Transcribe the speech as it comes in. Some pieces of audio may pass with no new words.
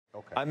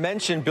Okay. I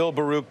mentioned Bill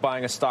Baruch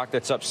buying a stock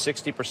that's up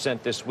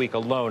 60% this week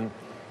alone.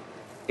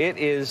 It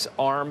is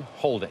ARM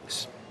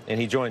Holdings, and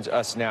he joins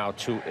us now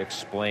to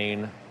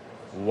explain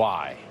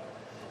why.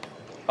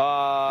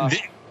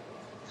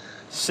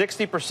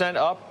 60%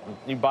 up,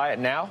 you buy it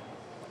now?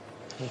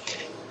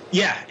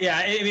 Yeah.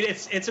 I mean,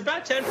 it's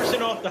about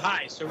 10% off the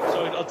high, so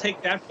I'll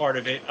take that part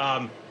of it.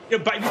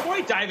 But before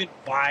I dive in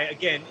why,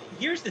 again,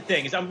 here's the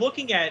thing: is I'm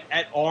looking at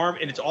ARM,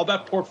 and it's all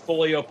about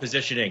portfolio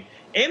positioning.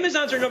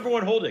 Amazon's our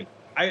 #1 holding.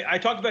 I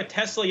talked about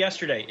Tesla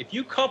yesterday. If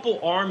you couple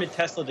ARM and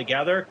Tesla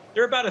together,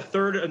 they're about a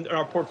third in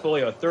our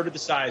portfolio, a third of the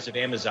size of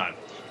Amazon.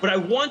 But I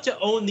want to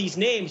own these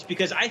names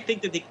because I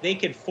think that they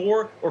can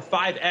 4 or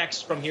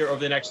 5x from here over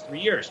the next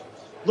 3 years.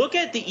 Look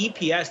at the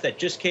EPS that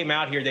just came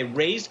out here. They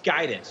raised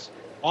guidance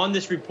on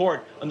this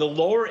report on the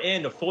lower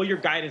end of full year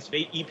guidance of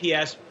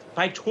EPS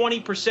by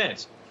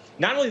 20%.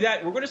 Not only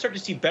that, we're going to start to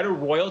see better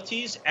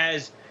royalties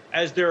as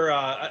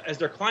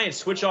their clients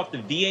switch off the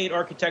V8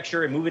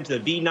 architecture and move into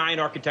the V9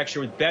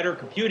 architecture with better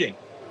computing.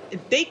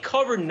 They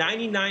cover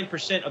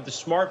 99% of the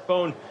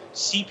smartphone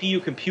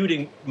CPU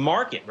computing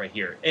market right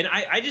here. And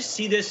I just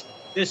see this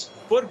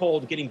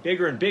foothold getting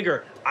bigger and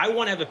bigger. I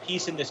want to have a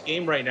piece in this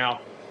game right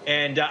now.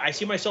 And I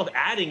see myself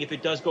adding if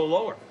it does go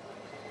lower.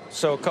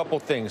 So a couple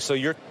things. So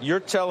you're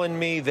telling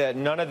me that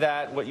none of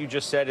that, what you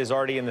just said, is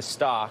already in the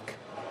stock,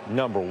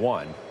 number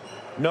one.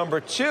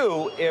 Number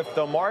two, if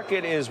the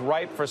market is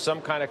ripe for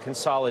some kind of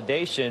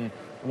consolidation,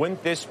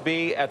 wouldn't this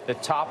be at the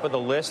top of the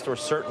list or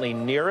certainly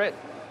near it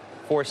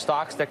for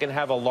stocks that can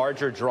have a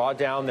larger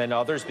drawdown than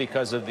others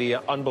because of the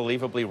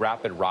unbelievably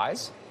rapid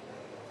rise?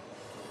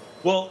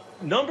 Well,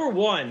 number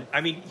one,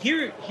 I mean,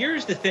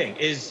 here's the thing: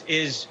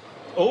 is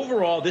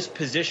overall this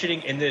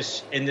positioning in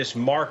this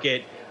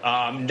market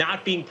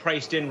not being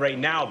priced in right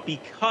now,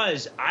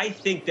 because I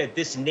think that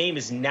this name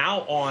is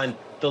now on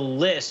the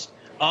list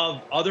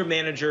of other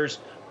managers,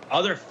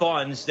 other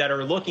funds that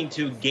are looking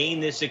to gain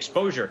this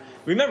exposure.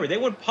 Remember, they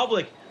went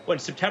public when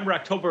September,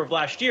 October of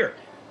last year.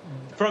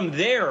 From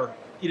there,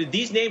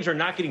 these names are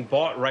not getting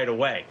bought right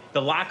away.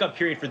 The lockup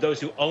period for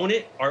those who own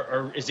it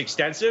is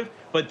extensive,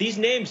 but these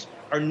names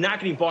are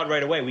not getting bought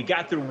right away. We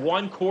got through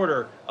 1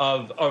 quarter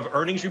of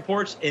earnings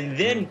reports, and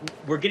then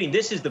we're getting,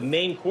 this is the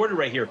main quarter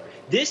right here.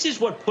 This is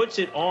what puts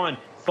it on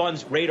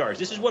funds' radars.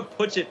 This is what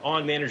puts it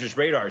on managers'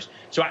 radars.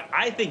 So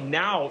I think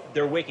now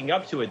they're waking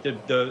up to it.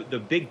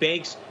 The big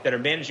banks that are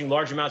managing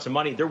large amounts of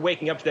money, they're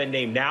waking up to that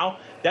name now.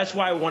 That's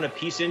why I want to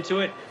piece into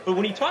it. But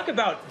when you talk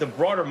about the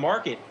broader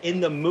market, in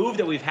the move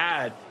that we've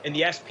had in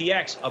the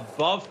SPX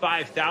above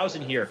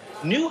 5,000 here,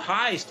 new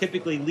highs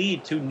typically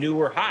lead to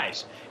newer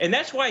highs. And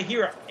that's why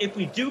here, if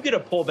we do get a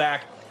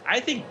pullback, I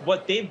think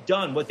what they've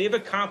done, what they've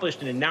accomplished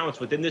and announced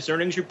within this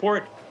earnings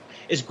report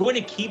is going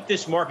to keep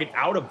this market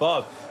out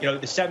above, the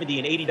 $70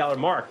 and $80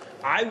 mark.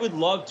 I would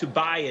love to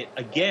buy it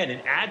again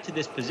and add to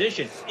this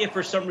position if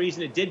for some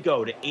reason it did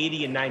go to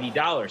 $80 and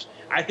 $90.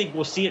 I think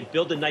we'll see it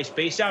build a nice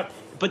base out.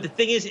 But the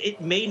thing is, it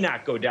may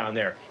not go down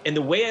there. And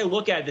the way I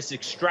look at this,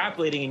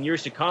 extrapolating in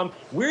years to come,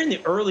 we're in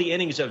the early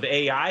innings of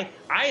AI.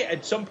 I,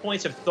 at some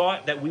points, have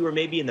thought that we were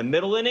maybe in the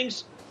middle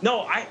innings.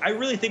 No, I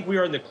really think we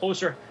are in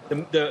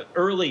the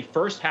early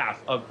first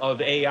half of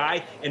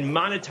AI and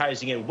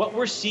monetizing it. What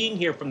we're seeing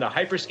here from the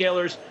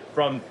hyperscalers,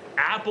 from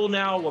Apple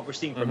now, what we're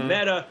seeing from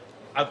Meta,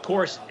 of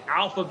course,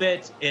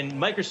 Alphabet and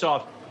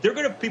Microsoft, they're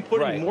going to be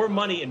putting more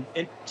money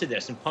into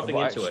this and pumping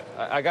into it.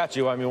 I got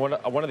you. I mean,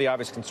 one of the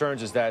obvious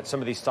concerns is that some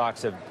of these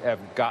stocks have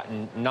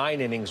gotten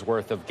 9 innings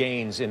worth of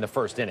gains in the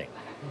first inning.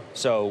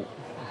 So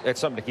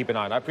that's something to keep an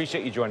eye on. I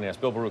appreciate you joining us.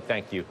 Bill Baruch,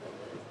 thank you.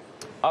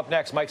 Up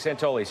next, Mike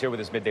Santoli is here with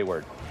his Midday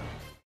Word.